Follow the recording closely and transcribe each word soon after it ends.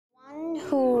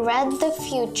who read the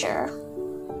future.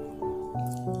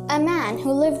 A man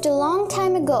who lived a long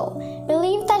time ago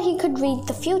believed that he could read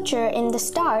the future in the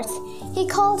stars. He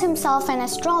called himself an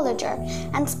astrologer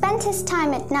and spent his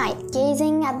time at night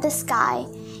gazing at the sky.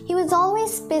 He was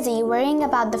always busy worrying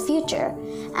about the future,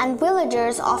 and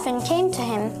villagers often came to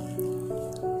him,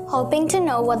 hoping to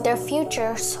know what their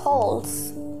future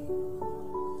holds.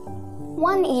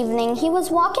 One evening, he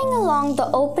was walking along the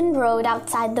open road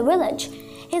outside the village.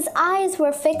 His eyes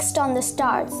were fixed on the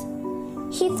stars.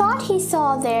 He thought he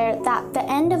saw there that the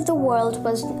end of the world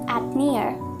was at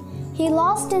near. He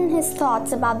lost in his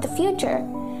thoughts about the future.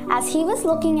 As he was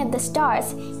looking at the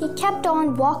stars, he kept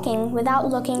on walking without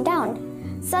looking down.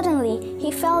 Suddenly, he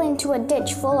fell into a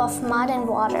ditch full of mud and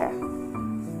water.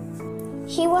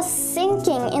 He was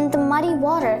sinking in the muddy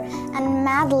water and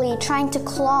madly trying to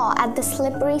claw at the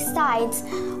slippery sides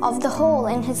of the hole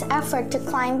in his effort to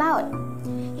climb out.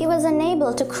 He was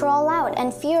unable to crawl out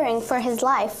and fearing for his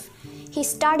life. He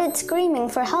started screaming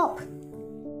for help.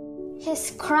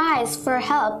 His cries for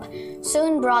help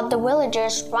soon brought the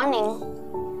villagers running.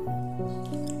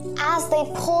 As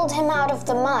they pulled him out of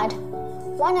the mud,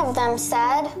 one of them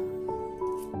said,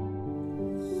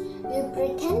 "You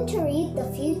pretend to read the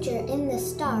future in the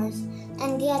stars,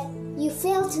 and yet you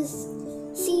fail to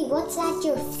see what's at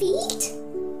your feet?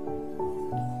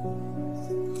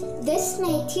 This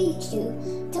may teach you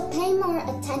to pay more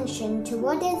attention to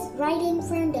what is right in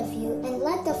front of you and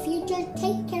let the future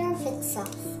take care of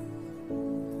itself."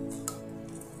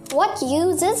 "What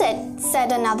use is it,"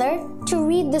 said another, "to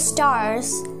read the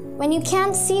stars when you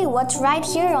can't see what's right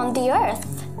here on the earth?"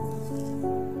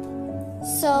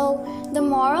 So, the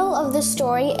moral of the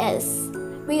story is,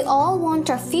 we all want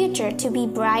our future to be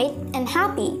bright and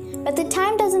happy, but the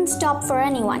time doesn't stop for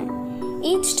anyone.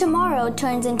 Each tomorrow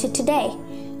turns into today.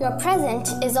 Your present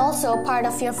is also a part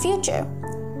of your future.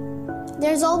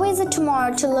 There's always a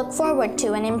tomorrow to look forward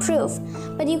to and improve,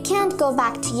 but you can't go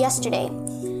back to yesterday.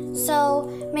 So,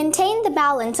 maintain the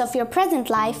balance of your present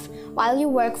life while you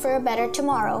work for a better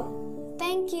tomorrow.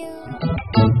 Thank you.